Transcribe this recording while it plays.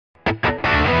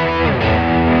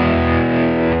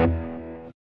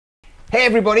Hey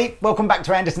everybody, welcome back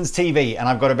to Andertons TV, and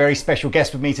I've got a very special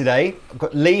guest with me today. I've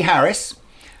got Lee Harris,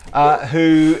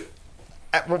 who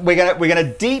we're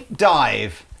gonna deep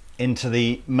dive into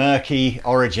the murky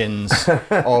origins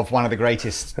of one of the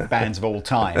greatest bands of all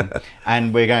time,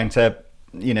 and we're going to,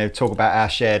 talk about our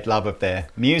shared love of their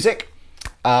music.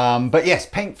 But yes,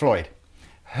 Pink Floyd.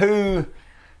 Who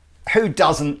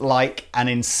doesn't like and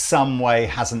in some way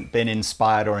hasn't been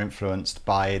inspired or influenced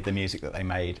by the music that they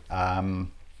made?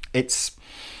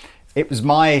 It was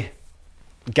my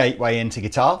gateway into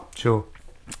guitar. Sure.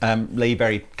 Lee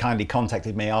very kindly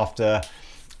contacted me after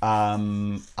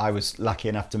I was lucky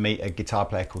enough to meet a guitar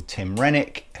player called Tim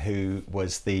Rennick, who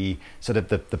was the sort of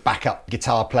the backup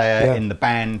guitar player in the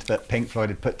band that Pink Floyd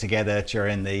had put together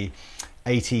during the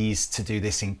 80s to do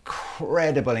this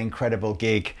incredible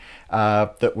gig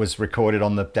that was recorded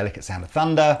on the Delicate Sound of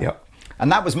Thunder. Yep.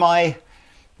 And that was my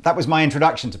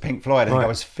introduction to Pink Floyd. I think I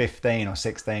was 15 or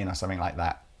 16 or something like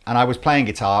that. And I was playing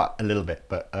guitar a little bit,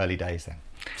 but early days then.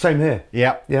 Same here.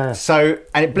 Yeah. Yeah. So,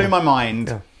 and it blew my mind.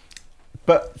 Yeah.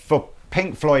 But for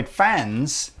Pink Floyd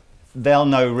fans, they'll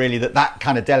know really that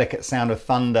kind of Delicate Sound of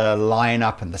Thunder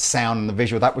lineup and the sound and the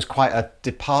visual, that was quite a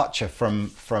departure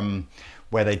from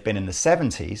where they'd been in the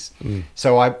 70s.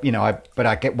 So I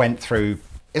went through,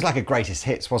 it's like a greatest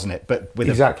hits, wasn't it? But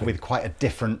with quite a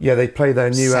different they play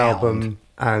their new sound. album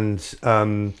and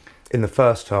in the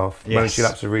first half, Momentary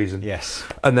Lapse of Reason. Yes.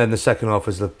 And then the second half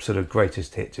was the sort of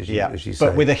greatest hits, as you say.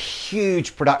 But with a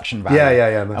huge production value.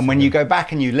 Yeah. And when you go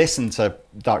back and you listen to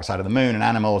Dark Side of the Moon and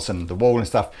Animals and The Wall and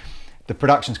stuff, the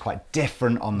production's quite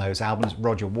different on those albums.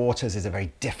 Roger Waters is a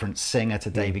very different singer to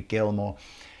David Gilmour.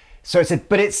 So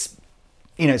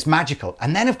it's magical.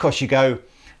 And then of course you go,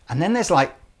 and then there's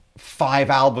like 5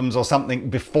 albums or something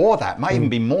before that, might even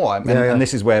be more. And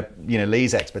this is where,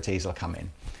 Lee's expertise will come in.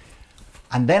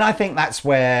 And then I think that's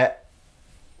where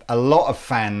a lot of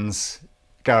fans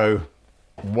go,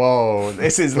 whoa,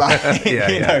 this is like,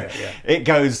 it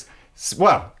goes,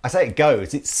 well, I say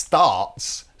it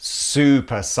starts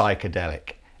super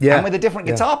psychedelic. Yeah. And with a different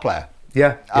guitar player.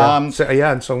 Yeah. And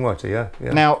songwriter,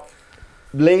 yeah. Now,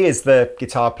 Lee is the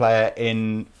guitar player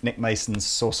in Nick Mason's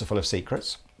Saucerful of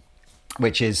Secrets,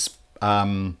 which is,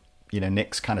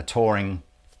 Nick's kind of touring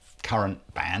current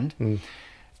band.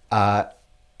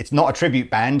 It's not a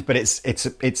tribute band, but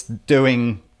it's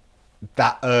doing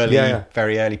that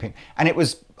very early Pink. And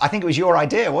I think it was your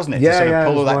idea, wasn't it? To sort of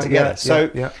pull all that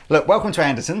together. Look, welcome to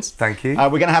Andertons. Thank you. We're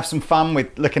going to have some fun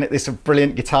with looking at this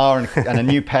brilliant guitar and a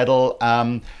new pedal.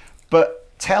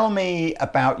 But tell me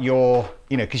about your,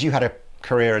 because you had a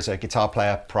career as a guitar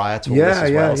player prior to all this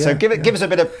as well. So give us a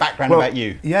bit of background about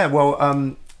you. Yeah,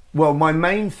 well, my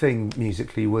main thing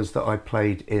musically was that I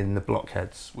played in the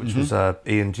Blockheads, which was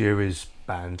Ian Dury's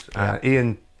band.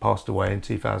 Ian passed away in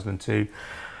 2002.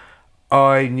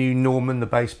 I knew Norman, the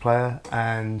bass player,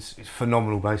 and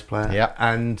phenomenal bass player. Yeah.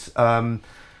 And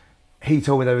he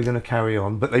told me they were going to carry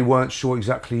on, but they weren't sure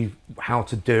exactly how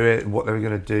to do it and what they were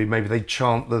going to do. Maybe they'd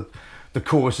chant the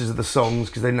choruses of the songs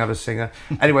because they didn't have a singer.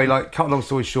 Anyway, cut long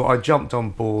story short, I jumped on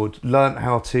board, learnt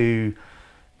how to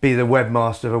be the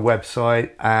webmaster of a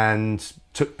website, and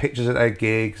took pictures at their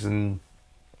gigs and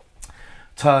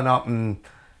turn up and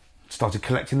started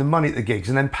collecting the money at the gigs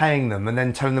and then paying them and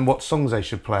then telling them what songs they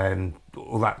should play and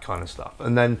all that kind of stuff.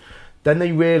 And then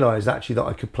they realised actually that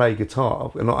I could play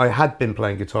guitar, and I had been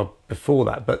playing guitar before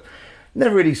that, but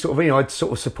never really I'd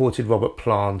sort of supported Robert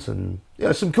Plant and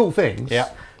some cool things. Yeah.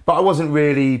 But I wasn't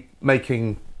really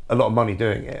making a lot of money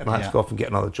doing it, and I had to go off and get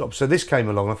another job. So this came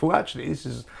along and I thought, actually, this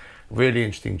is a really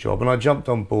interesting job, and I jumped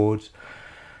on board.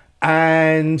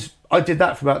 And I did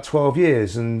that for about 12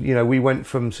 years, and we went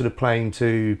from sort of playing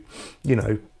to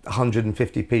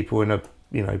 150 people in a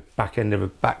back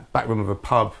room of a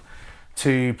pub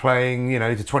to playing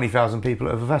to 20,000 people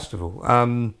at a festival.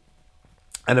 And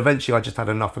eventually I just had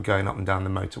enough of going up and down the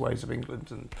motorways of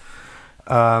England, and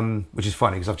which is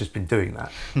funny because I've just been doing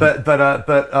that. But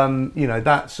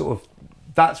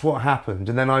that's what happened.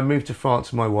 And then I moved to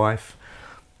France with my wife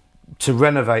to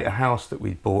renovate a house that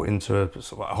we'd bought into a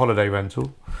sort of a holiday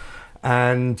rental.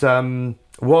 And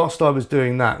whilst I was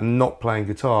doing that and not playing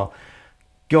guitar,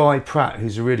 Guy Pratt,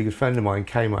 who's a really good friend of mine,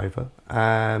 came over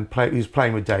and he was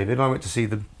playing with David. I went to see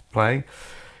them playing,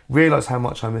 realised how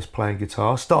much I missed playing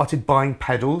guitar, started buying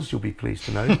pedals, you'll be pleased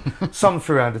to know, some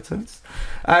through Andertons,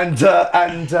 and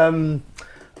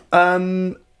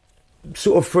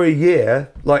sort of for a year,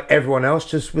 like everyone else,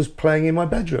 just was playing in my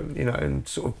bedroom, and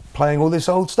sort of playing all this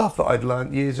old stuff that I'd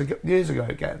learned years ago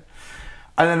again.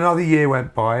 And then another year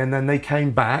went by, and then they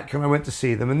came back, and I went to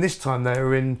see them, and this time they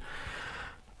were in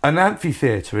an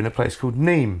amphitheatre in a place called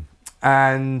Nîmes,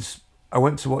 and I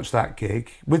went to watch that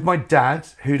gig with my dad,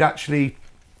 who'd actually,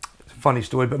 funny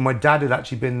story, but my dad had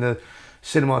actually been the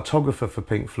cinematographer for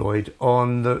Pink Floyd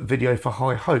on the video for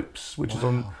High Hopes, which is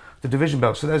on the Division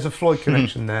Bell. So there's a Floyd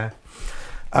connection there.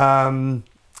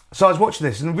 So I was watching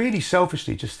this and really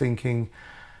selfishly just thinking,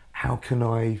 how can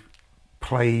I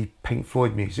play Pink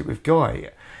Floyd music with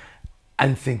Guy?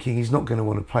 And thinking he's not going to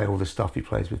want to play all the stuff he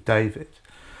plays with David.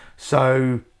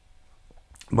 So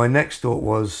my next thought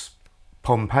was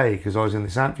Pompeii, because I was in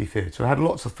this amphitheatre. I had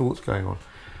lots of thoughts going on.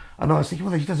 And I was thinking,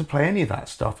 well, he doesn't play any of that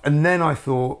stuff. And then I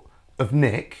thought of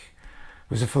Nick.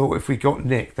 Because I thought if we got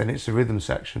Nick, then it's the rhythm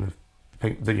section of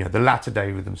Pink, the latter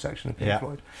day rhythm section of Pink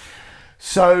Floyd.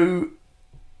 So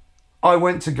I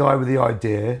went to Guy with the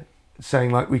idea,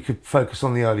 saying like we could focus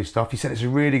on the early stuff. He said it's a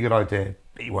really good idea,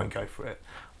 but he won't go for it.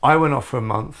 I went off for a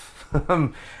month,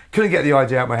 couldn't get the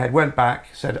idea out of my head, went back,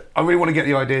 said, I really want to get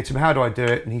the idea to him, how do I do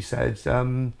it? And he said,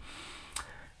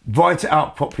 write it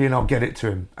out properly and I'll get it to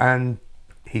him. And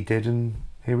he did, and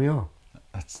here we are.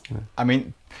 That's, I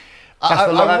mean,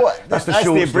 that's the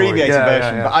short abbreviated story.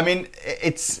 version, Yeah. but I mean,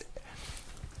 it's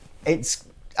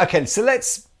okay. So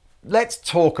let's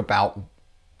talk about,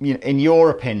 in your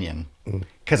opinion,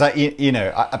 because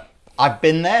I've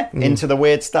been there into the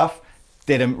weird stuff,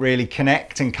 didn't really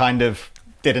connect and kind of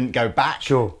didn't go back.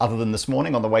 Sure. Other than this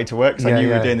morning on the way to work, because I knew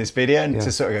you were doing this video, and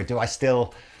to sort of go, do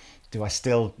I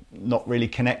still not really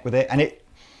connect with it? And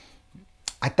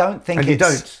I don't think you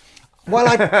don't. Well,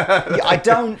 I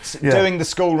don't doing the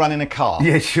school run in a car.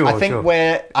 Yeah, sure. I think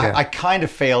sure. I kind of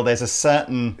feel there's a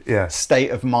certain state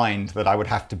of mind that I would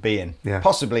have to be in. Yeah.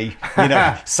 Possibly,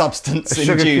 substance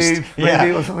induced.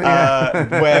 Maybe, or something.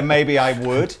 Where maybe I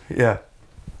would. Yeah.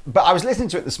 But I was listening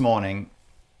to it this morning,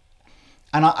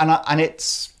 and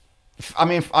it's. I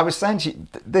mean, I was saying to you,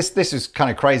 this is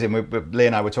kind of crazy. And Lee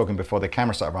and I were talking before the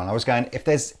camera started running. I was going,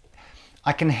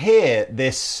 I can hear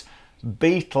this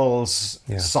Beatles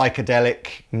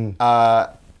psychedelic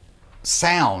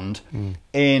sound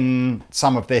in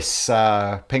some of this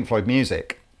Pink Floyd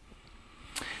music.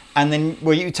 And then,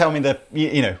 will you tell me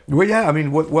Well, yeah. I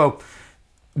mean, when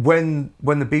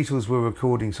the Beatles were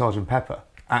recording Sgt. Pepper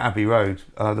at Abbey Road,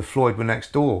 the Floyd were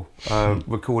next door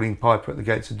recording Piper at the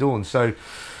Gates of Dawn. So,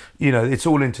 it's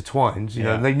all intertwined.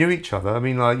 And they knew each other. I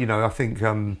mean, I think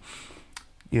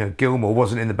Gilmour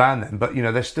wasn't in the band then, but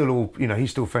they're still all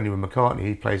he's still friendly with McCartney.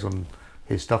 He plays on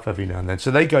his stuff every now and then. So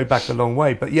they go back a long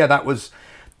way. But yeah, that was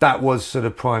sort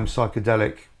of prime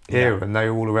psychedelic era, and they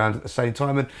were all around at the same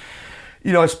time. And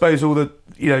I suppose all the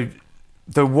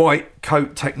the white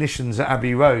coat technicians at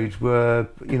Abbey Road were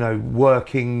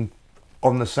working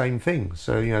on the same thing.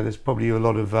 So there's probably a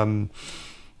lot of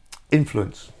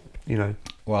influence.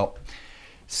 Well,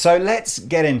 so let's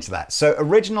get into that. So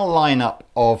original lineup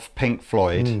of Pink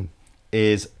Floyd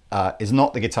is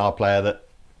not the guitar player that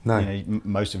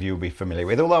most of you will be familiar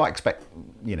with. Although I expect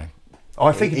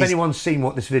I think if anyone's seen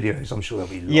what this video is, I'm sure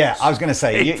there'll be lots. Yeah, I was going to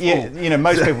say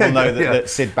most people will know that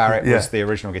Syd Barrett was the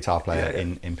original guitar player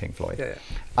in Pink Floyd. Yeah.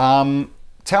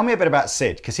 Tell me a bit about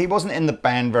Syd, because he wasn't in the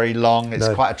band very long. It's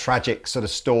quite a tragic sort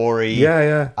of story.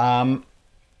 Yeah.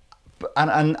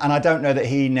 And I don't know that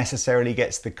he necessarily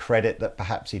gets the credit that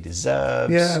perhaps he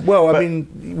deserves. Yeah, well, I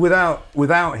mean,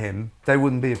 without him, there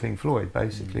wouldn't be a Pink Floyd,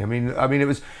 basically. I mean, it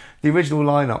was the original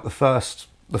lineup.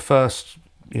 The first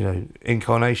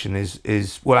incarnation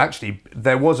is well, actually,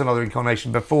 there was another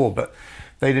incarnation before, but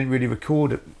they didn't really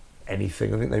record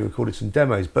anything. I think they recorded some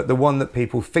demos. But the one that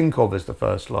people think of as the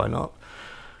first lineup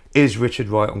is Richard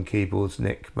Wright on keyboards,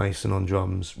 Nick Mason on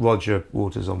drums, Roger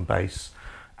Waters on bass,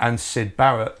 and Syd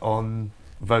Barrett on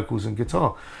vocals and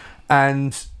guitar.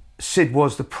 And Syd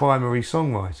was the primary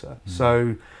songwriter.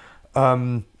 So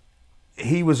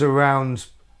he was around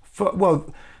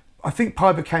I think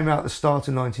Piper came out at the start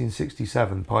of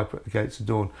 1967, Piper at the Gates of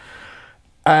Dawn.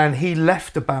 And he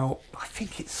left about, I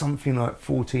think it's something like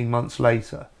 14 months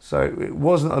later. So it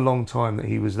wasn't a long time that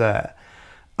he was there.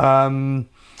 And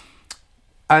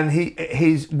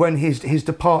his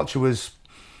departure was,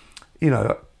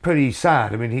 pretty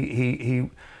sad. I mean, he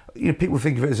people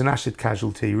think of it as an acid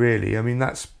casualty, really. I mean,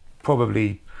 that's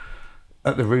probably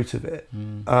at the root of it.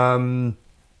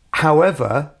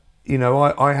 However,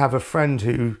 I have a friend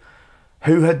who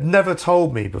had never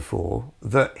told me before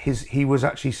that he was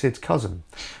actually Syd's cousin,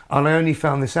 and I only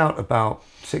found this out about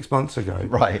 6 months ago.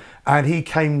 Right. And he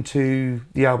came to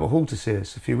the Albert Hall to see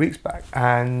us a few weeks back,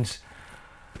 and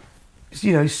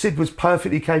Syd was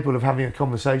perfectly capable of having a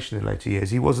conversation in later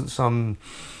years. He wasn't some,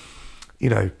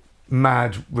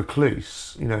 mad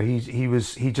recluse.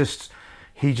 He just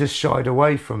shied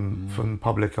away from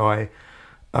public eye.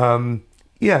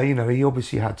 He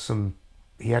obviously had some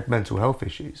he had mental health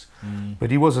issues,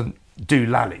 but he wasn't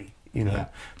doolally, you know. Yeah.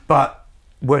 But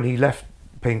when he left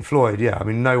Pink Floyd, yeah, I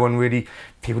mean,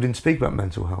 people didn't speak about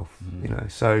mental health, you know.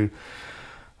 So,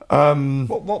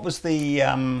 what was the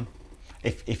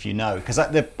if you know, because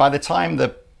by the time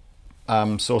the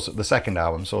the second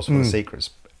album, Saucerful the Secrets,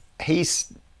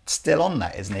 he's still on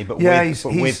that, isn't he? But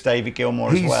with David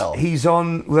Gilmour as well. He's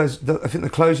on. I think the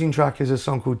closing track is a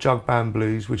song called Jug Band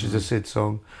Blues, which is a Syd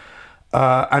song,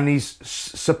 and he's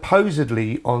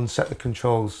supposedly on Set the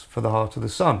Controls for the Heart of the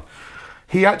Sun.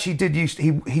 He actually did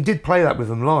he did play that with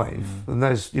them live, and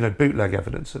there's bootleg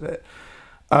evidence of it.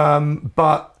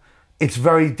 But it's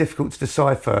very difficult to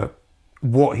decipher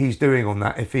what he's doing on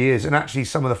that, if he is. And actually,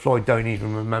 some of the Floyd don't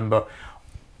even remember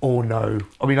or know.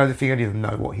 I mean, I don't think any of them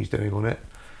know what he's doing on it.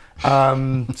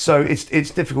 So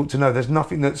it's difficult to know. There's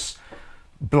nothing that's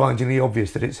blindingly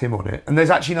obvious that it's him on it, and there's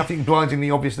actually nothing blindingly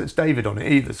obvious that's David on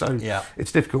it either. So yeah, it's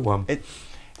a difficult one.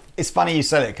 It's funny you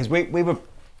said it, because we were.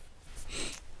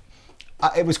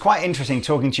 It was quite interesting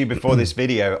talking to you before this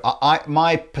video.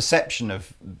 My perception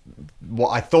of what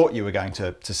I thought you were going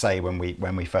to say when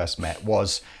we first met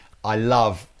was, I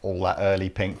love all that early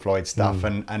Pink Floyd stuff,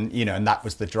 and that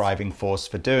was the driving force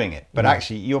for doing it. But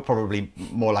actually, you're probably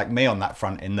more like me on that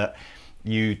front, in that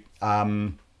you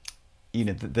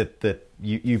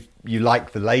you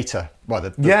like the later, well, the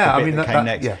bit that came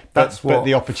next. Yeah, but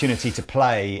the opportunity to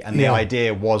play, and the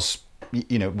idea was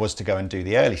to go and do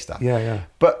the early stuff. Yeah.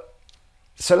 But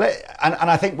so and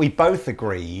I think we both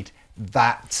agreed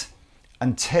that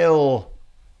until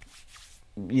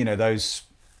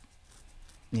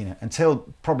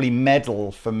until probably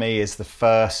Medal for me is the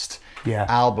first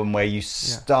album where you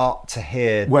start to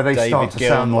hear where they David start to Gilmour,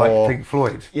 sound like Pink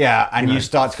Floyd. Yeah, and you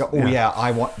start to go,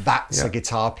 I want that's a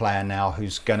guitar player now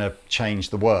who's going to change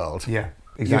the world. Yeah,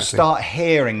 exactly. You start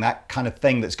hearing that kind of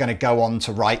thing that's going to go on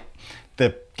to write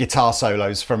the guitar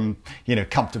solos from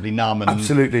Comfortably Numb and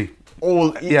absolutely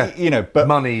all. But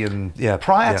Money and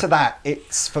prior to that,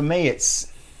 it's for me,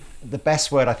 it's the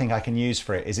best word I think I can use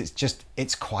for it is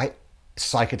it's quite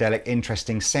psychedelic,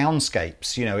 interesting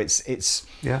soundscapes.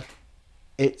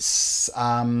 It's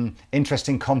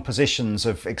interesting compositions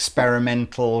of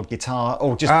experimental guitar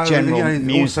or just general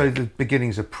music. Also the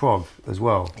beginnings of prog as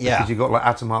well. Yeah, because you've got like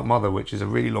Atom Heart Mother, which is a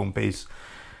really long piece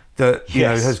that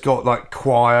has got like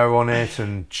choir on it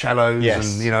and cellos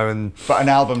and but an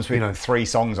album's with 3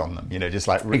 songs on them. Just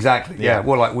like exactly. Yeah.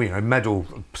 Well, like Medal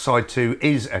side 2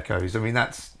 is Echoes. I mean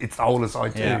it's the whole of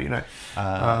side 2.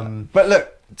 But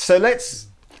look. So let's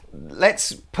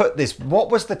put this. What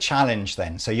was the challenge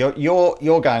then? So you're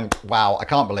going, wow, I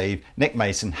can't believe Nick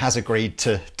Mason has agreed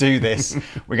to do this.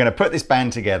 We're going to put this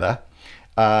band together.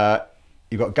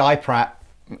 You've got Guy Pratt,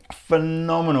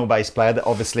 phenomenal bass player that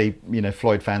obviously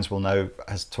Floyd fans will know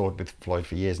has toured with Floyd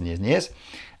for years and years and years.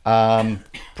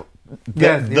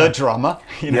 The drummer,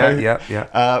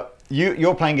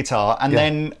 You're playing guitar, and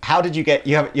then how did you get?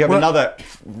 You have another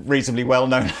reasonally well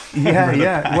known.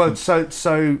 Well, so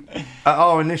at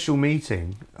our initial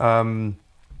meeting,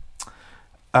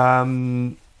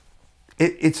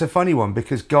 it's a funny one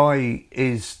because Guy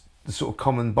is the sort of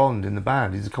common bond in the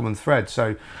band. He's a common thread.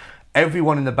 So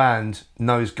everyone in the band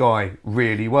knows Guy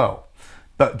really well,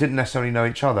 but didn't necessarily know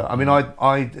each other. I mean,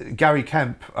 Gary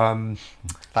Kemp.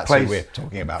 That's plays, who we're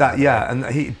talking about.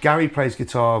 And Gary plays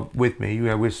guitar with me.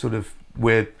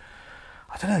 We're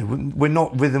I don't know. We're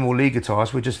not rhythm or lead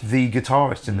guitarists. We're just the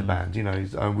guitarists in the band.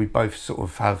 We both sort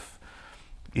of have.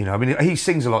 I mean, he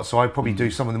sings a lot, so I probably do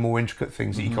some of the more intricate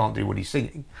things that he can't do when he's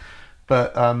singing.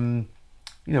 But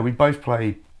we both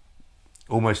play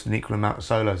almost an equal amount of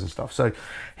solos and stuff. So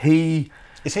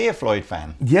Is he a Floyd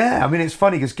fan? Yeah, I mean it's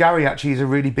funny because Gary actually is a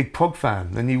really big prog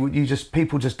fan, and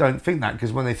people just don't think that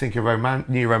because when they think of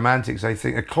New Romantics, they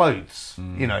think of clothes,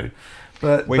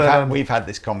 But we've had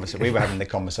this conversation. We were having the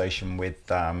conversation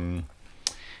with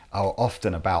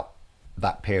often about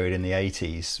that period in the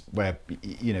 80s where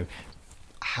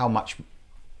how much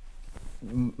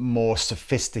more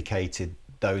sophisticated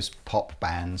those pop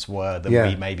bands were than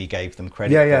we maybe gave them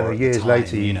credit for. The years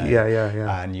later,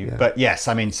 But yes,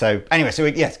 I mean, so anyway,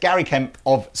 Gary Kemp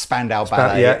of Spandau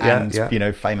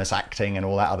Ballet famous acting and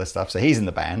all that other stuff. So he's in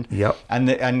the band. Yep.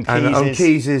 And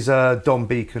Keys is Don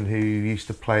Beacon, who used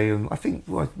to play, and I think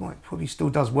probably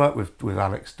still does work with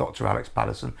Dr. Alex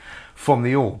Patterson from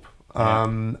the Orb,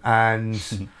 and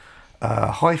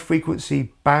High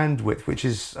Frequency Bandwidth, which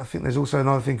is, I think there's also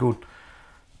another thing called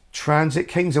Transit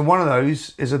Kings, and one of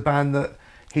those is a band that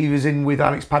he was in with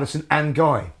Alex Patterson and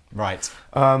Guy. Right.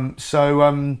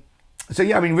 So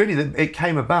yeah, I mean, really, it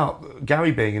came about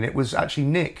Gary being in it was actually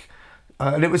Nick,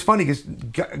 and it was funny because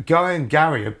Guy and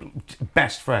Gary are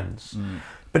best friends.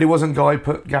 But it wasn't Guy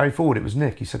put Gary forward, it was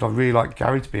Nick. He said, I'd really like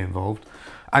Gary to be involved.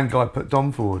 And Guy put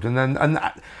Dom forward. And then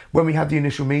when we had the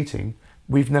initial meeting,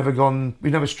 we've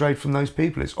never strayed from those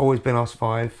people. It's always been us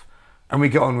five. And we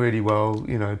get on really well.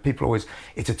 You know, people always,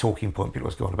 it's a talking point. People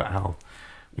always go on about how,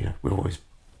 you know, we're always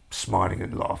smiling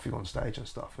and laughing on stage and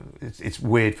stuff. And it's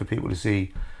weird for people to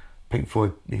see Pink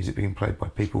Floyd music being played by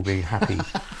people being happy.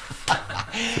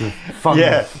 Sort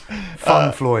of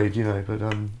fun Floyd, you know, but...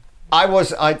 I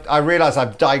realised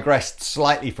I've digressed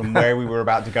slightly from where we were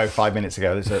about to go 5 minutes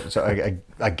ago. There's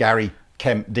a Gary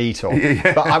Kemp detour.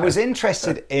 But I was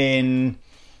interested in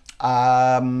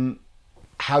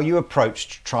how you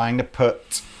approached trying to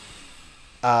put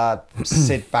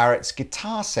Syd Barrett's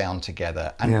guitar sound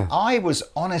together. And I was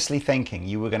honestly thinking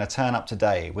you were going to turn up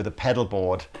today with a pedal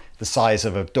board the size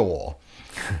of a door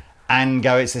and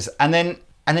go, it's this. And then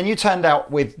you turned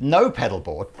out with no pedal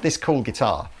board, this cool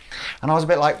guitar. And I was a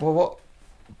bit like, well, what,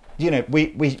 you know,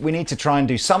 we need to try and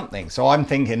do something. So I'm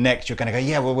thinking next you're going to go,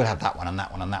 yeah, well, we'll have that one and that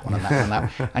one and that one and that one and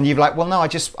that one. And you're like, well, no,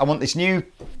 I want this new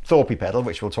Thorpy pedal,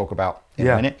 which we'll talk about in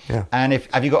a minute. Yeah. And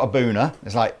have you got a booner?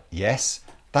 It's like, yes,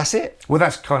 that's it. Well,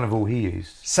 that's kind of all he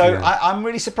used. So I'm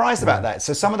really surprised about that.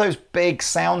 So some of those big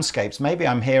soundscapes, maybe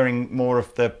I'm hearing more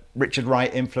of the Richard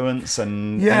Wright influence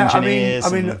and engineers. I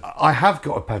mean, I have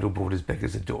got a pedal board as big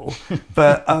as a door,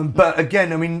 but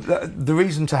again, I mean, the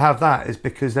reason to have that is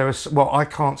because I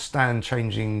can't stand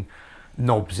changing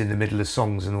knobs in the middle of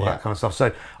songs and all that kind of stuff.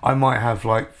 So I might have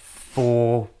like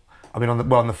 4. I mean,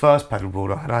 on the first pedal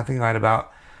board I think I had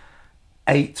about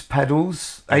 8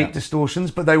 pedals, 8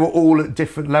 distortions, but they were all at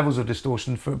different levels of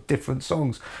distortion for different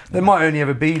songs. There might only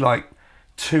ever be like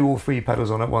 2 or 3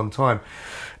 pedals on at one time.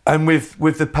 And with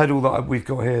the pedal that we've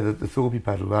got here, the Thorpy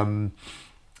pedal,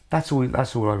 that's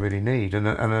all I really need. And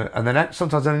then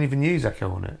sometimes I don't even use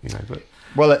echo on it, you know. But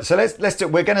well, so let's do.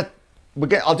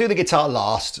 I'll do the guitar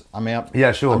last. I mean,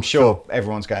 sure. I'm sure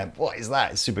everyone's going, what is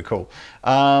that? It's super cool.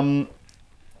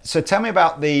 So tell me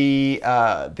about the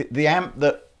amp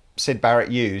that Syd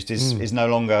Barrett used is no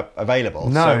longer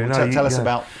available. Tell us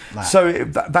about that. So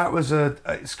that was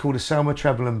it's called a Selmer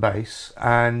treble and bass,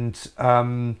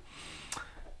 and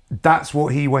that's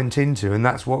what he went into, and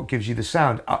that's what gives you the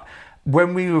sound.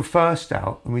 When we were first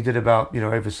out, and we did about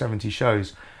over 70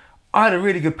 shows, I had a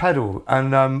really good pedal,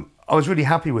 and I was really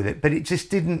happy with it, but it just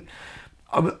didn't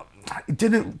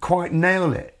quite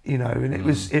nail it, and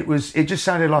it just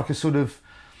sounded like a sort of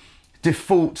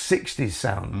default 60s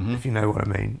sound, if you know what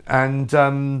I mean. And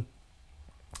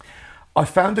I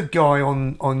found a guy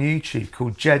on YouTube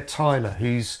called Jed Tyler,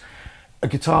 who's a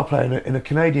guitar player in a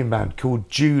Canadian band called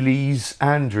Julie's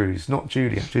Andrews, not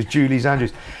Julia, just Julie's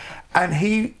Andrews. And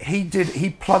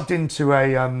he plugged into a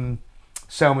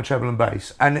Selmer treble and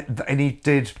bass, and he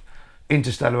did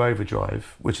Interstellar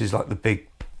Overdrive, which is like the big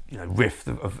riff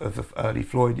of the early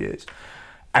Floyd years.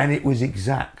 And it was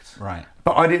exact. Right.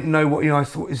 But I didn't know what, I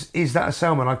thought, is that a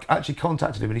Selmer? And I actually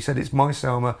contacted him and he said, it's my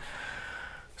Selmer.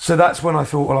 So that's when I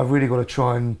thought, well, I've really got to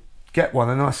try and get one.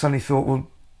 And then I suddenly thought, well,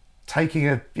 taking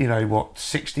a,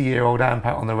 60-year-old amp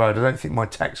out on the road, I don't think my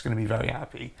tech's going to be very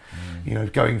happy.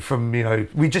 Going from,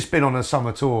 we'd just been on a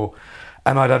summer tour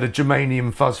and I'd had a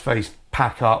germanium fuzz face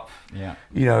pack up. Yeah.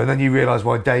 And then you realise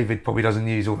why David probably doesn't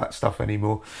use all that stuff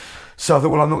anymore. So I thought,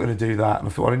 well, I'm not going to do that. And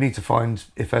I thought, well, I need to find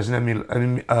if there's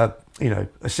a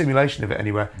simulation of it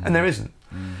anywhere. And there isn't.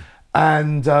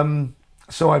 And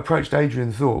so I approached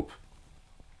Adrian Thorpe.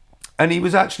 And he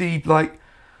was actually like,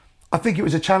 I think it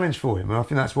was a challenge for him. And I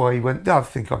think that's why he went, I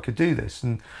think I could do this.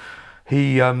 And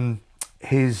he,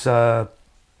 his partner,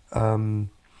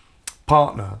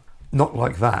 not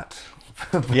like that.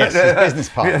 Yes, his business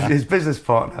partner. His business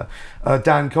partner,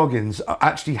 Dan Coggins,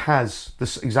 actually has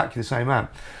exactly the same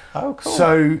amp. Oh, cool.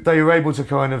 So they were able to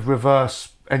kind of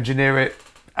reverse engineer it,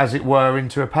 as it were,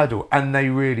 into a pedal, and they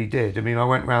really did. I mean, I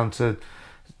went round to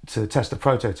test a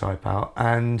prototype out,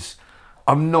 and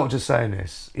I'm not just saying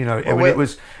this.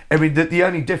 The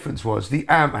only difference was the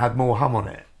amp had more hum on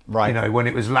it. Right. When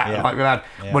it was loud,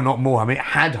 well, not more hum, it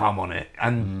had hum on it,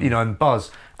 and and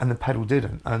buzz. And the pedal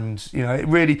didn't, and it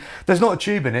really, there's not a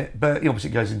tube in it, but obviously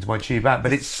it goes into my tube amp,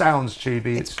 but it sounds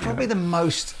tubey. It's probably the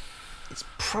most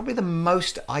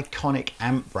iconic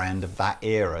amp brand of that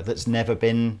era that's never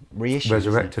been reissued,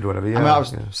 resurrected, or whatever. Yeah, I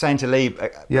was saying to Lee,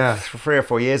 3 or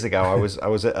 4 years ago, I was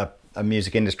at a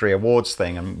music industry awards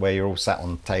thing, and where you're all sat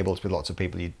on tables with lots of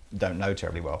people you don't know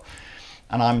terribly well,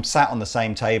 and I'm sat on the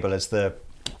same table as if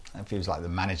he was like the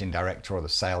managing director or the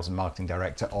sales and marketing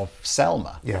director of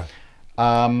Selmer. Yeah.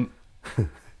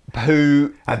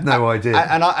 Who had no idea,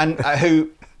 and who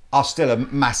are still a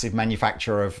massive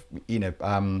manufacturer of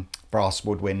brass,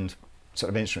 woodwind, sort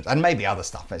of instruments, and maybe other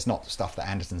stuff. It's not stuff that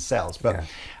Anderton sells, but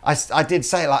Yeah. I did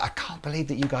say, like, I can't believe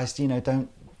that you guys, you know, don't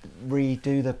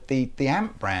redo the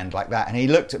amp brand like that. And he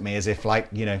looked at me as if, like,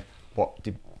 you know, what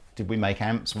did we make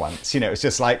amps once? You know, it's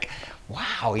just like,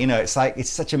 wow, you know, it's like, it's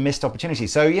such a missed opportunity.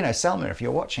 So, you know, Selma, if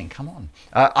you're watching, come on.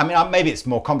 I mean, maybe it's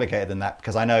more complicated than that,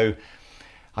 because I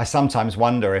sometimes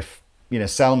wonder if, you know,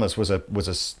 Selma's was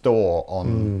a store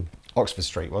on Oxford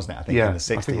Street, wasn't it? I think in the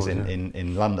 60s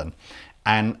in London.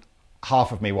 And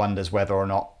half of me wonders whether or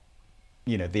not,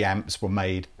 you know, the amps were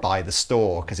made by the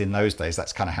store, because in those days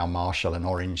that's kind of how Marshall and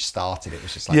Orange started. It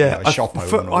was just like, you know, a shop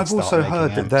owner. I've also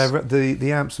heard that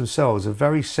the amps themselves are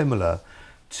very similar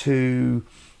to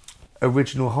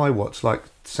original Hiwatts, like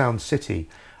Sound City.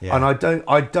 Yeah. And I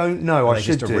don't know. I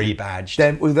should just rebadged.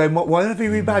 Whether they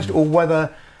rebadged or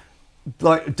whether,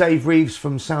 like Dave Reeves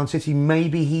from Sound City,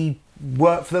 maybe he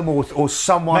worked for them, or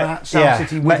someone at Sound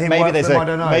City with him worked for them. I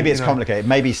don't know. Maybe it's complicated.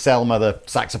 Maybe Selma, the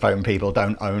saxophone people,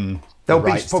 don't own.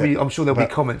 I'm sure there'll be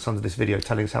comments under this video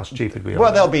telling us how stupid we are.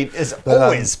 Well, there's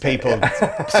always people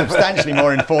substantially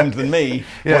more informed than me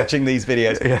watching these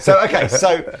videos. Yeah. So, okay,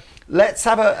 so let's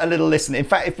have a little listen. In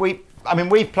fact,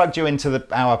 we've plugged you into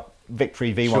our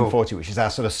Victory V140, which is our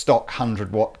sort of stock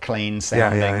 100-watt clean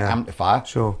sounding amplifier.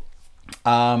 Sure.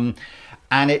 And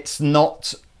it's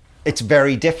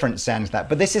very different sound to that,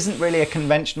 but this isn't really a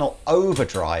conventional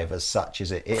overdrive as such,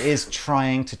 is it? It is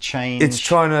trying to change. It's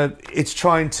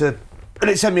trying to, and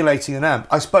it's emulating an amp.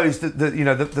 I suppose that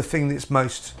the thing that's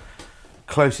most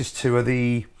closest to are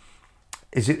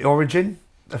is it Origin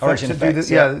effects? Origin effects,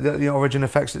 the Origin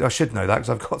effects. I should know that because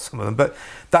I've got some of them. But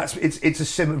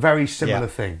it's a very similar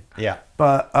thing. Yeah.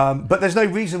 But there's no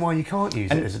reason why you can't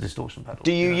use it as a distortion pedal.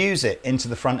 Do you use it into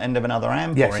the front end of another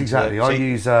amp? Yes, exactly. I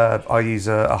use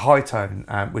a high tone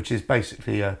amp, which is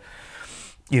basically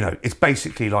it's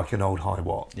basically like an old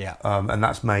Hiwatt. Yeah. And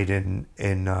that's made in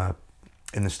the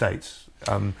States.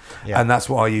 And that's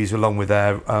what I use along with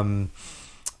their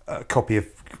copy of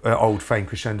old Fane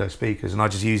Crescendo speakers, and I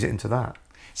just use it into that.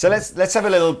 So let's have a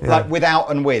little like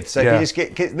without and with. So if you just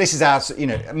get, this is our, you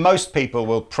know, most people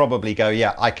will probably go,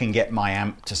 yeah, I can get my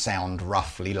amp to sound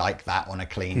roughly like that on a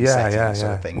clean setting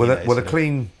sort of thing. Well, the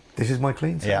clean, this is my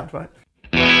clean sound, right?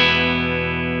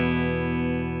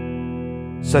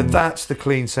 So that's the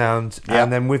clean sound,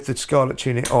 and then with the Scarlet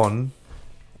Tunic on.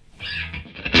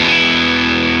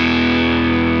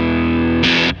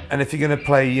 And if you're going to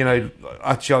play, you know,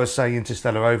 actually I was saying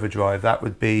Interstellar Overdrive, that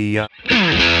would be...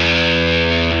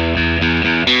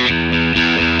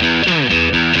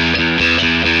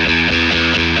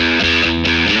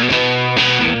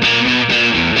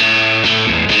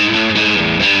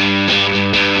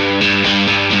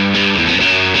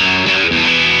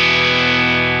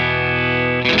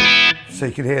 so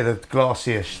you can hear the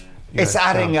glassy-ish. It's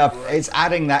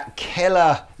adding that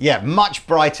killer, much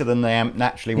brighter than the amp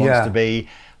naturally wants to be,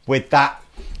 with that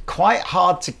quite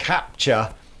hard to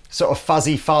capture sort of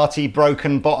fuzzy, farty,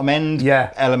 broken bottom end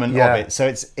element of it. So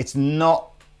it's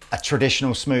not a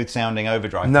traditional smooth sounding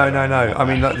overdrive. No. I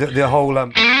mean, the whole.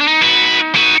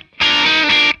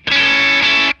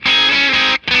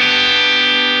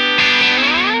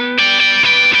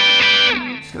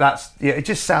 It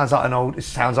just sounds like an old. It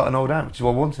sounds like an old amp, which is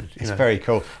what I wanted. It's very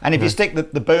cool. And if you stick the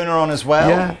booner on as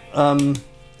well,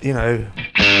 you know.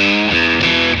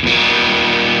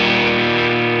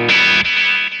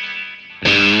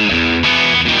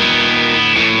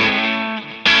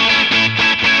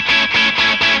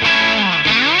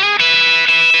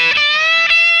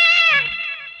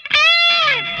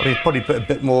 I mean, probably put a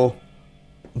bit more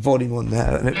volume on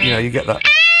there, and you know, you get that.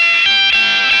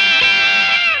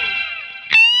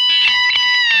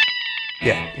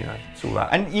 Yeah, you know, it's all that.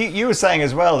 And you were saying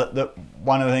as well that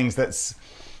one of the things that's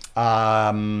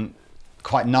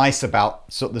quite nice about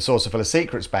the Saucerful of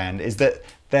Secrets band is that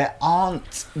there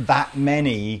aren't that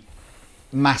many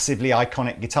massively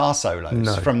iconic guitar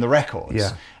solos from the records.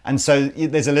 Yeah. And so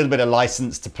there's a little bit of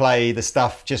license to play the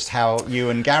stuff just how you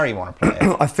and Gary want to play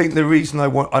it. I think the reason I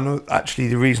wanted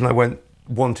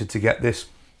to get this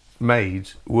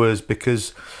made was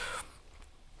because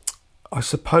I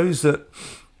suppose that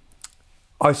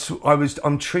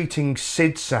I'm treating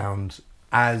Syd's sound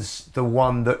as the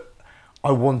one that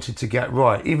I wanted to get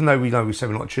right. Even though we say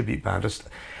we're not a tribute band,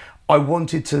 I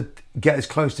wanted to get as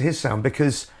close to his sound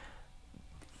because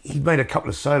he made a couple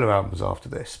of solo albums after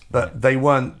this, but they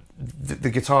weren't. The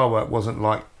guitar work wasn't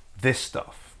like this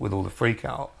stuff with all the freak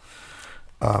out,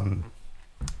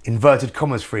 inverted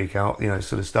commas freak out, you know,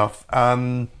 sort of stuff.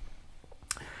 But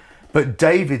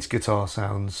David's guitar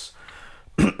sounds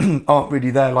aren't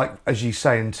really there, like as you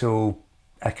say, until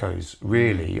echoes,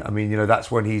 really. I mean, you know,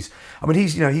 that's when he's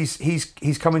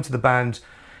come into the band.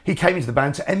 He came into the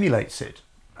band to emulate Syd,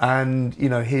 and you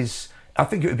know, I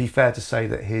think it would be fair to say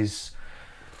that his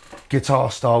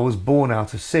guitar style was born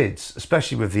out of Syd's,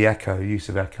 especially with the use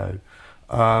of echo.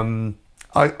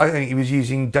 I think he was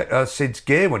using Syd's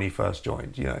gear when he first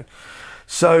joined, you know.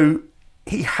 So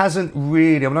he hasn't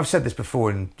really, I mean, I've said this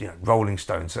before in, you know, Rolling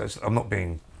Stone, so I'm not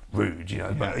being rude, you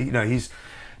know, but you know, he's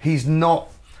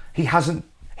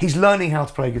learning how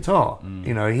to play guitar.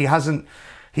 You know, he hasn't,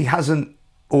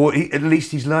 or at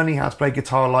least he's learning how to play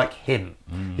guitar like him.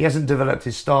 He hasn't developed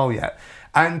his style yet.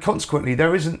 And consequently,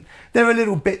 there are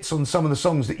little bits on some of the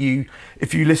songs that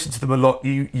if you listen to them a lot,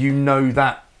 you know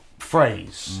that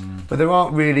phrase. But there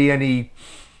aren't really any,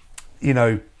 you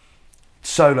know,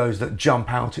 solos that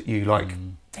jump out at you like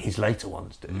his later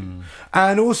ones do.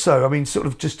 And also, I mean, sort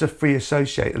of just to free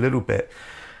associate a little bit,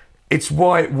 it's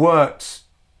why it worked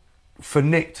for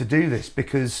Nick to do this,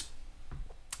 because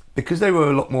they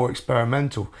were a lot more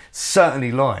experimental,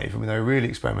 certainly live. I mean, they were really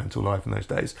experimental live in those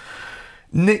days.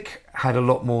 Nick had a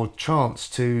lot more chance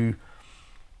to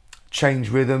change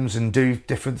rhythms and do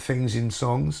different things in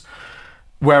songs.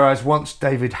 Whereas once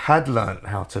David had learnt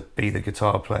how to be the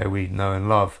guitar player we know and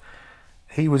love,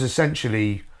 he was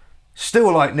essentially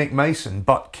still like Nick Mason,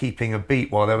 but keeping a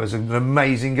beat while there was an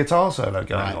amazing guitar solo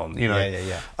going on. You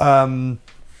know,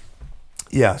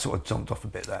 yeah, I sort of jumped off a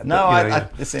bit there. No,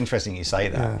 but, it's interesting you say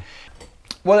that. Yeah.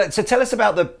 Well, so tell us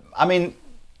about I mean,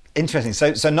 interesting.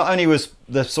 So not only was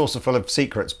the Saucerful of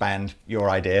Secrets band your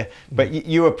idea, but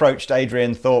you approached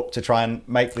Adrian Thorpe to try and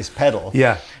make this pedal.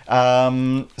 Yeah.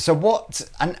 So what?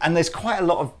 And there's quite a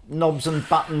lot of knobs and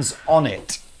buttons on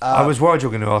it. I was worried you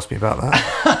were going to ask me about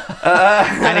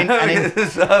that. And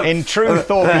in true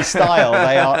Thorpy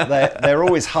style, they're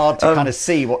always hard to kind of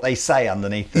see what they say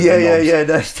underneath. The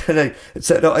knobs. No.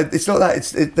 So, no, it's not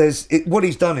that. What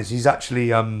he's done is he's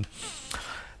actually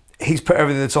he's put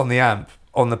everything that's on the amp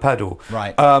on the pedal.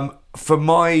 Right. For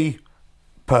my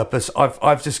purpose,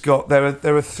 I've just got there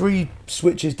are 3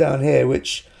 switches down here,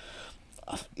 which,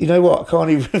 you know what, I can't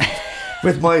even.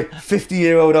 With my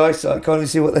 50-year-old eyesight, I can't even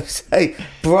see what they say.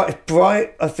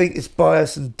 Bright, I think it's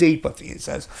bias, and deep, I think it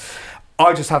says.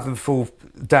 I just have them fall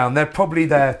down. They're probably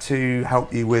there to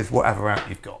help you with whatever amp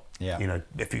you've got. Yeah. You know,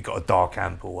 if you've got a dark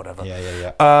amp or whatever.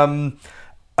 Yeah.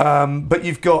 But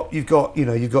you've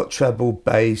got treble,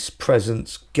 bass,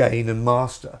 presence, gain, and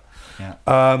master. Yeah.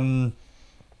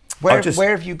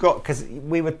 Where have you got? Because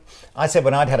I said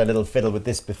when I'd had a little fiddle with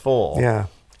this before. Yeah.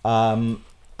 I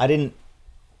didn't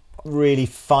really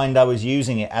find I was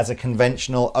using it as a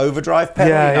conventional overdrive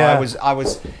pedal. I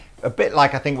was a bit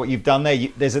like, I think what you've done there.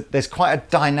 There's quite a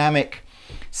dynamic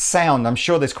sound. I'm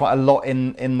sure there's quite a lot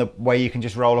in the way you can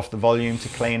just roll off the volume to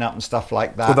clean up and stuff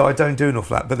like that. Although I don't do an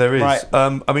awful lot, but there is. Right.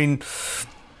 I mean,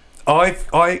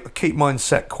 I keep mine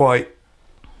set quite.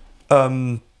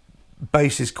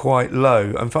 Bass is quite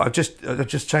low. In fact, I've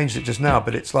just changed it just now,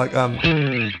 but it's like a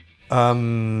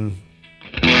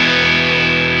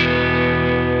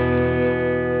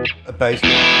bass.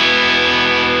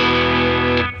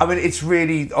 I mean, it's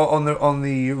really on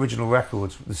the original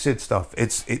records, the Syd stuff.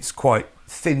 It's quite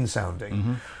thin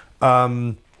sounding.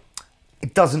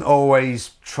 It doesn't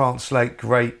always translate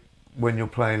great when you're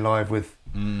playing live with,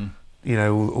 you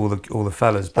know, all the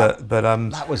fellas. But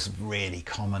that was really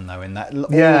common though. In that,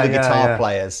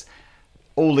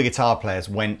 all the guitar players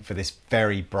went for this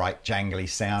very bright, jangly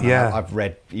sound. Yeah. I've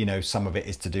read, you know, some of it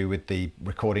is to do with the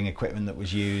recording equipment that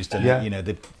was used, and you know,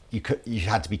 you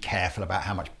had to be careful about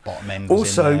how much bottom end was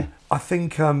also, in there. I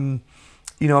think, you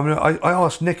know, I mean, I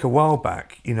asked Nick a while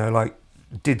back, you know, like,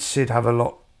 did Syd have a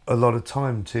lot of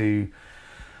time to,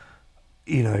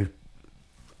 you know,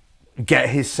 get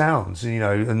his sounds, you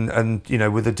know, and you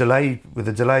know, with the delay with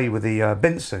the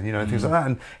Benson, you know, and things like that.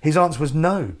 And his answer was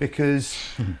no, because,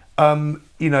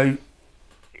 you know,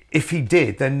 if he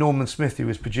did, then Norman Smith, who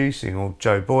was producing, or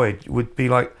Joe Boyd, would be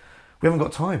like, we haven't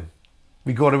got time.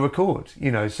 We got to record,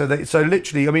 you know. So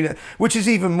literally, I mean, which is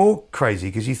even more crazy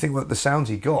because you think that the sounds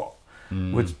he got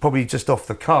was probably just off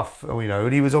the cuff, you know.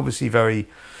 And he was obviously really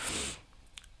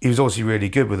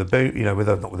good with a boot, you know,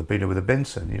 not with a Booner, with a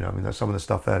Benson, you know. I mean, some of the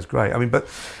stuff there is great. I mean, but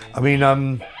I mean,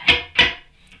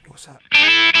 what's that?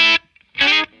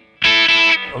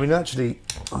 I mean, actually,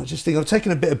 I just think I've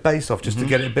taken a bit of bass off just to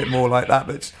get it a bit more like that,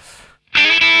 but.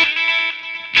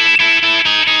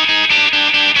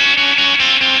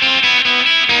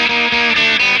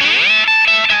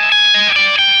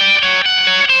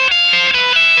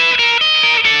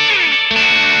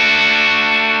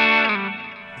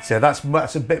 Yeah,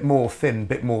 that's a bit more thin,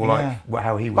 bit more like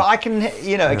how he would. But I can,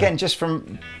 you know, again, just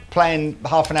from playing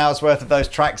half an hour's worth of those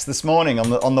tracks this morning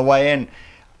on the way in,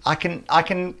 I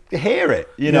can hear it.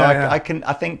 You know, I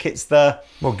think it's the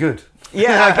good.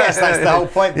 Yeah, I guess that's the whole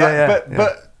point.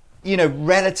 But you know,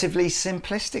 relatively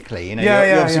simplistically, you know,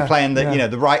 you're obviously playing the you know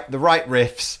the right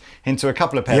riffs into a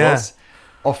couple of pedals.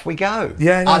 Off we go.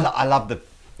 I love the,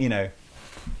 you know,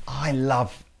 I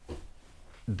love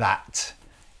that.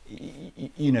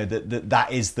 You know,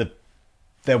 that is the.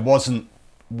 There wasn't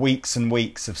weeks and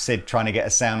weeks of Syd trying to get a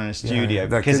sound in a studio.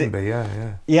 There couldn't be.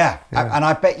 Yeah. And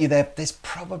I bet you there's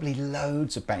probably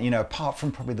loads of bands, you know, apart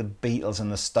from probably the Beatles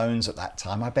and the Stones at that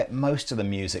time. I bet most of the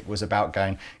music was about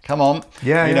going, come on,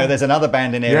 you know, there's another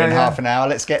band in here in half an hour.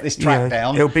 Let's get this track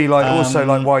down. It'll be like also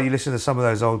like why you listen to some of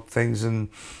those old things and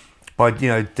by, you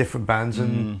know, different bands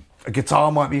and a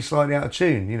guitar might be slightly out of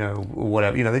tune, you know, or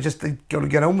whatever. You know, they got to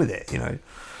get on with it, you know.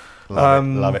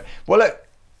 Love it. Well, look,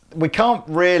 we can't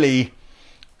really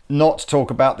not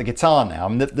talk about the guitar now. I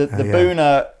mean, the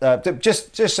Booner,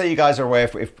 just so you guys are aware,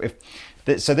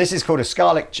 so this is called a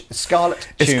Scarlet Tunic.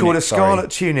 It's called a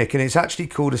Scarlet Tunic, and it's actually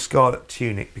called a Scarlet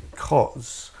Tunic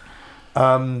because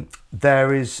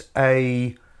there is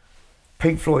a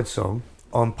Pink Floyd song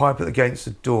on Pipe at the Gates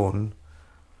of Dawn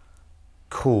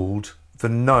called The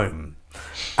Gnome.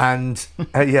 And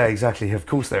yeah, exactly. Of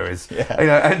course there is. Yeah. You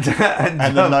know, and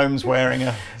the gnome's wearing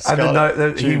a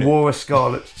scarlet tunic. He wore a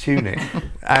scarlet tunic,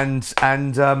 and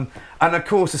of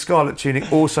course the scarlet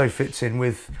tunic also fits in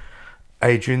with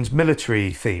Adrian's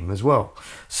military theme as well.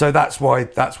 So that's why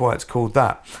it's called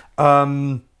that.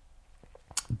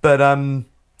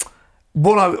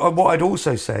 What I'd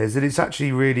also say is that it's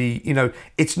actually really, you know,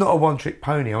 it's not a one-trick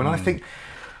pony.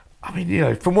 I mean, you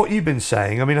know, from what you've been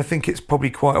saying, I mean, I think it's probably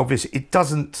quite obvious. It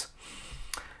doesn't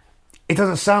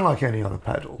sound like any other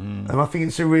pedal, and I think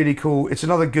it's a really cool. It's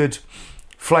another good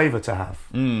flavour to have,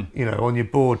 you know, on your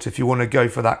board if you want to go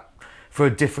for a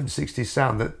different '60s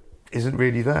sound that isn't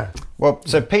really there. Well,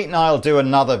 so Pete and I'll do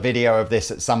another video of this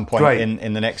at some point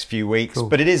in the next few weeks. Cool.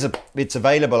 But it's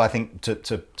available, I think,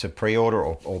 to pre-order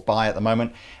or buy at the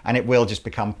moment, and it will just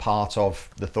become part of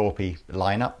the Thorpy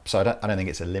lineup. So I don't think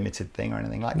it's a limited thing or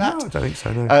anything like that. No, I don't think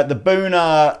so. No. The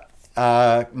Booner,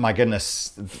 my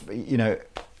goodness, you know,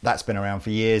 that's been around for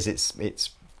years. It's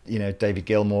you know, David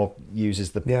Gilmour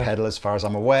uses the pedal as far as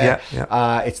I'm aware.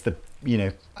 It's the, you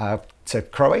know, it's a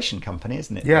Croatian company,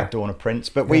 isn't it? Yeah. Dawn of Prince.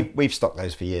 But we've stocked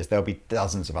those for years. There'll be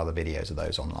dozens of other videos of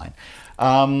those online.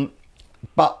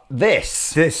 But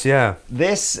this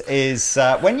is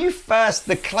when you first,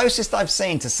 the closest I've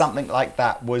seen to something like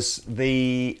that was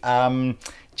the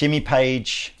Jimmy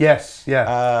Page. Yes,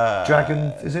 Dragon,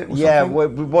 is it?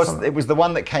 It was the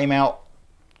one that came out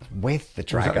with the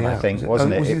Dragon, I think,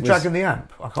 wasn't it? Was it the Dragon the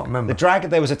amp? I can't remember. The Dragon.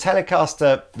 There was a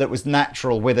Telecaster that was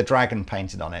natural with a dragon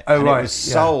painted on it. Oh, right. It was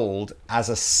sold as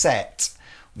a set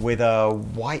with a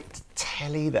white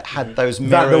telly that had those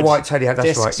mirrored the white telly had, that's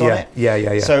discs right. on it.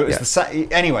 Yeah. So it was the same.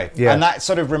 Anyway, and that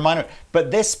sort of reminded me.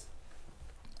 But this,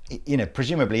 you know,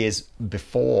 presumably is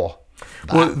before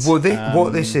that.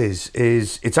 What this is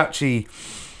it's actually.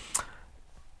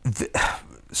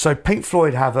 So Pink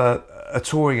Floyd have a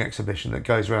touring exhibition that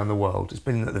goes around the world. It's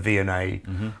been at the V&A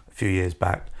a few years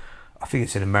back. I think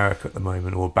it's in America at the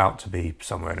moment, or about to be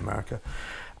somewhere in America.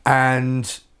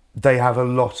 And they have a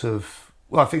lot of,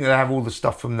 well, I think they have all the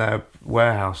stuff from their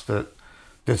warehouse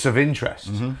that's of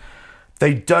interest.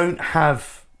 They don't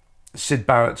have Syd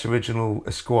Barrett's original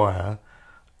Esquire.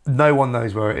 No one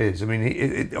knows where it is. I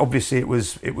mean, obviously it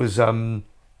was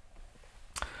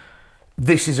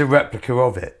this is a replica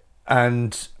of it.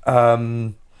 And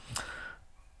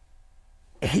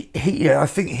I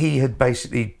think he had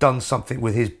basically done something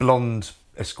with his blonde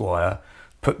Esquire,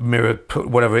 put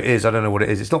whatever it is, I don't know what it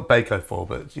is. It's not Baco 4,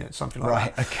 but you know, something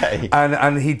like that. Right, okay.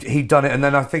 And he'd done it, and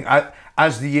then I think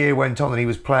as the year went on and he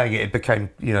was playing it, it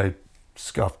became, you know,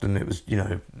 scuffed, and it was, you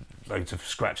know, loads of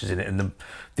scratches in it, and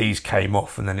these came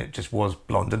off, and then it just was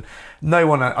blonde. And no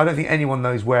one, I don't think anyone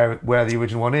knows where the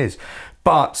original one is.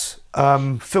 But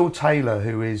Phil Taylor,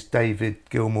 who is David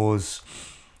Gilmour's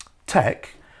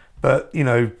tech, but, you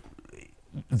know,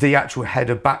 the actual head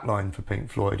of backline for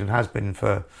Pink Floyd, and has been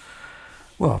for,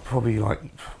 well, probably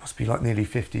must be nearly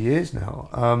 50 years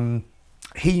now.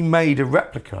 He made a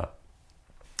replica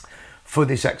for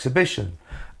this exhibition.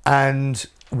 And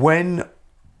when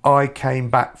I came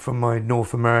back from our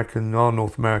North American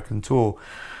tour,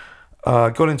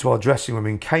 got into our dressing room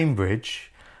in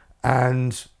Cambridge,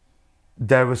 and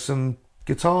there were some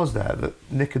guitars there that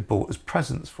Nick had bought as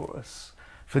presents for us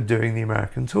for doing the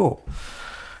American tour,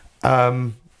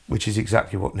 which is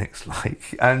exactly what Nick's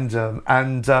like. And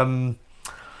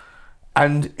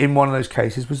And in one of those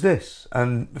cases was this.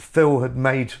 And Phil had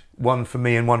made one for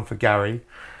me and one for Gary.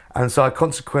 And so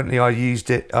consequently I used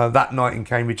it that night in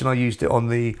Cambridge, and I used it on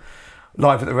the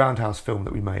Live at the Roundhouse film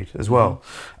that we made as well.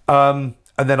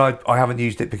 And then I haven't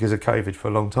used it because of COVID for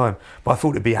a long time, but I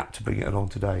thought it'd be apt to bring it along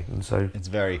today, and so it's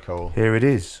very cool. Here it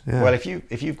is. Yeah. Well, if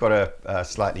you've got a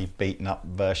slightly beaten up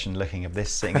version looking of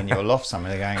this thing in your loft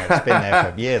somewhere, going, it's been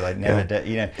there for years. I never did.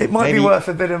 You know, it might be worth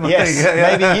a bit of money. Yes,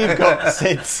 maybe you've got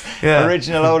Syd's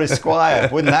original old Esquire.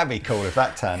 Wouldn't that be cool if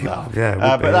that turned up?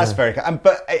 Yeah, but that's very cool.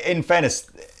 But in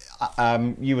fairness,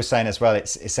 you were saying as well,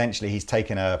 it's essentially he's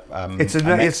taken it's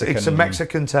a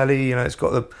Mexican telly. You know, it's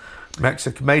got the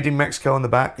made in Mexico on the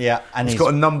back. Yeah, and it's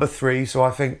got a number 3. So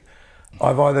I think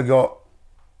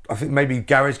maybe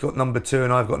Gary's got number 2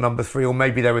 and I've got number 3, or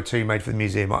maybe there were 2 made for the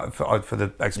museum for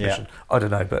the exhibition. Yeah. I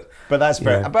don't know, but that's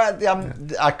very. But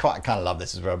I kind of love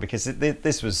this as well, because there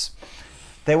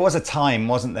was a time,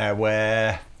 wasn't there,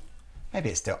 where maybe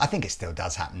I think it still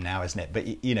does happen now, isn't it?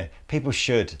 But you know, people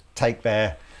should take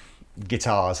their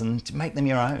guitars and make them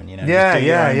your own, you know, just do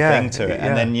your own thing to it,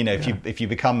 and then, you know, if you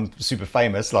become super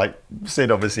famous like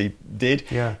Syd obviously did,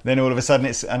 then all of a sudden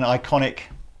it's an iconic.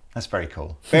 That's very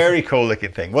cool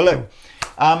looking thing. Well, look,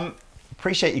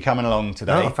 appreciate you coming along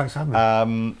today. Oh, thanks for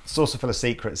having me. Saucerful of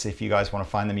Secrets, if you guys want to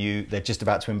find them, they're just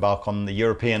about to embark on the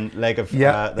European leg of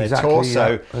their tour,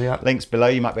 so links below,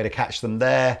 you might be able to catch them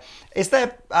there. Is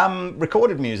there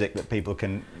recorded music that people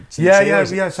can see?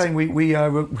 Saying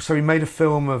we made a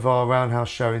film of our Roundhouse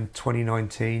show in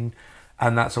 2019,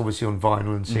 and that's obviously on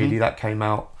vinyl and CD. That came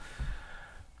out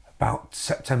about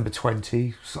September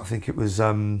 20, so I think it was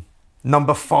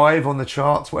number 5 on the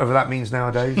charts, whatever that means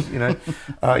nowadays. You know,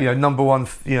 number 1,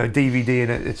 DVD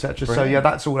and etc. So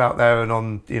that's all out there and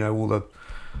on all the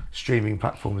streaming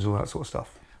platforms, all that sort of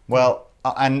stuff. Well,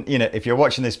 and you know, if you're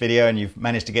watching this video and you've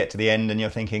managed to get to the end and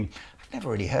you're thinking, I've never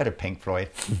really heard of Pink Floyd,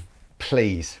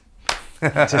 please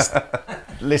just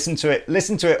listen to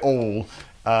it all.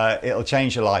 It'll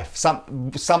change your life.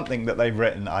 Something that they've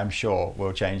written, I'm sure,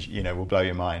 will change, will blow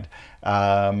your mind.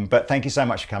 But thank you so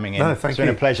much for coming in. No, thank you. It's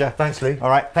been a pleasure. Thanks, Lee. All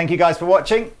right, thank you guys for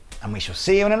watching, and we shall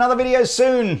see you in another video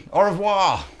soon. Au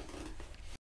revoir.